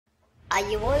Are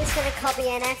you always gonna copy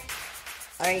NF?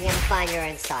 Or are you gonna find your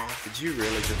own style? Did you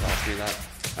really just ask me that?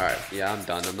 Alright, yeah, I'm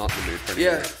done. I'm not in the mood for any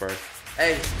Yeah. bro.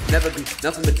 Hey, never be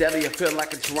nothing but deadly. I feel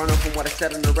like it's Toronto from what I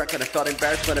said on the record. I felt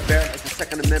embarrassed by the bear like the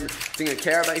Second Amendment. Think I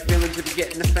care about your feelings if you're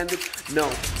getting offended? No,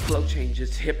 flow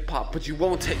changes, hip hop, but you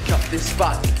won't take up this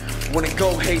spot. Wanna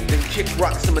go hate, then kick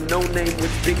rocks. I'm a no name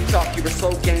with big talk. You're a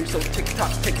slow game, so tick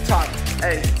tock, tick tock.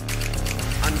 Hey,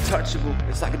 untouchable.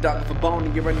 It's like a dog with a bone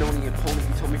and you're an only opponent.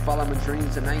 You told me follow my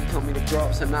dreams and now you told me to grow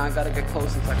up. So now I gotta get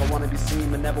close. It's like I wanna be seen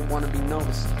but never wanna be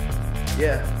noticed.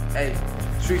 Yeah, hey.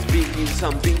 Streets beat you,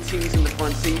 some BTs in the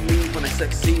front seat leave when I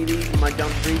succeed. Even my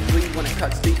dumb street bleed when it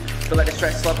cuts deep. Feel like the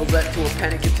stress level led to a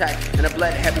panic attack. And I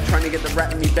bled heavy trying to get the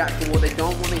rap in me back. But what they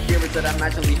don't want to hear is that I'm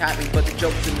magically happy. But the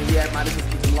jokes in the air might as well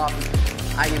keep them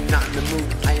laughing. I am not in the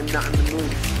mood, I am not in the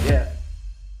mood, yeah.